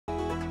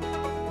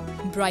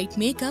Bright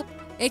makeup,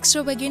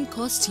 extravagant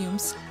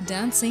costumes,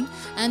 dancing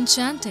and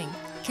chanting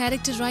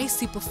characterize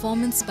the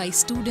performance by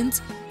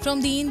students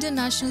from the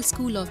International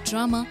School of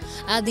Drama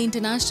at the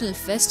international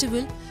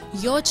festival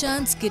Your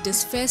Chance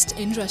Gitis Fest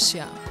in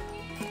Russia.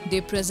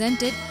 They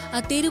presented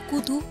a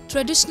Terukuthu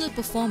traditional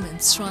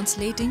performance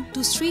translating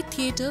to street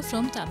theatre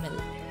from Tamil.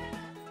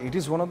 It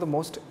is one of the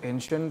most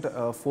ancient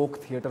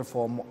folk theatre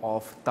form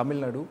of Tamil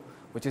Nadu,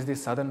 which is the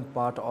southern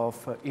part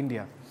of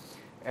India.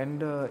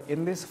 And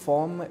in this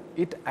form,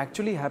 it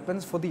actually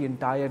happens for the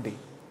entire day,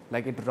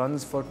 like it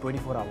runs for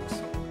 24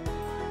 hours.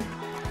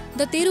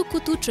 The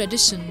Terukuthu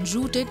tradition,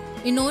 rooted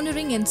in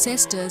honouring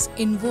ancestors,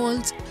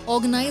 involves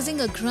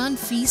organising a grand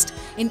feast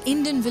in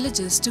Indian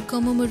villages to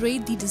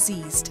commemorate the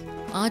deceased.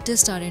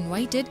 Artists are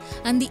invited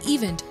and the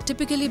event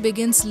typically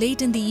begins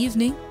late in the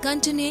evening,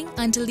 continuing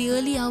until the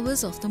early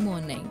hours of the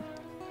morning.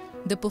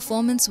 The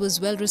performance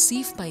was well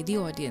received by the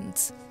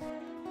audience.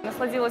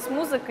 Насладилась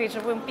музыкой,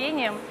 живым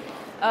пением,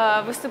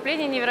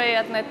 выступления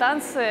невероятные,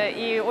 танцы,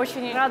 и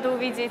очень рада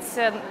увидеть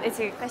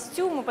эти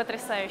костюмы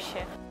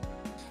потрясающие.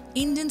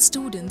 Indian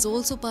students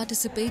also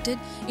participated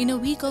in a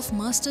week of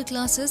master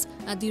classes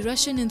at the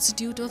Russian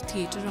Institute of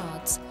Theatre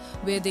Arts,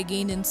 where they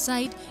gained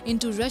insight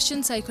into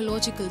Russian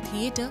psychological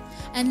theatre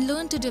and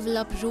learned to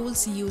develop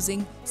roles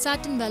using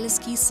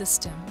Satin-Walensky's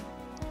system.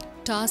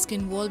 Tasks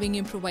involving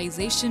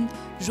improvisation,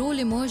 role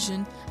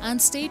immersion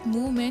and state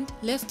movement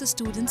left the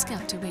students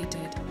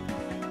captivated.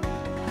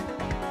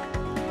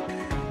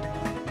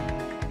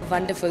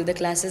 Wonderful, the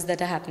classes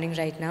that are happening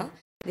right now.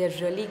 They're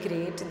really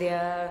great, they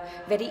are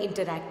very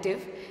interactive,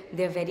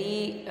 they're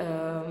very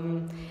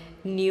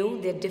new,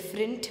 they're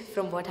different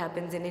from what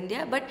happens in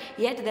India, but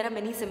yet there are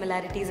many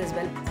similarities as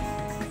well.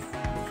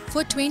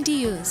 For 20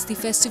 years, the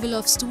Festival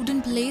of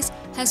Student Plays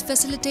has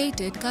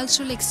facilitated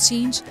cultural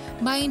exchange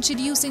by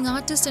introducing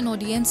artists and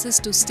audiences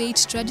to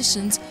stage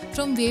traditions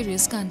from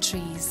various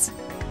countries.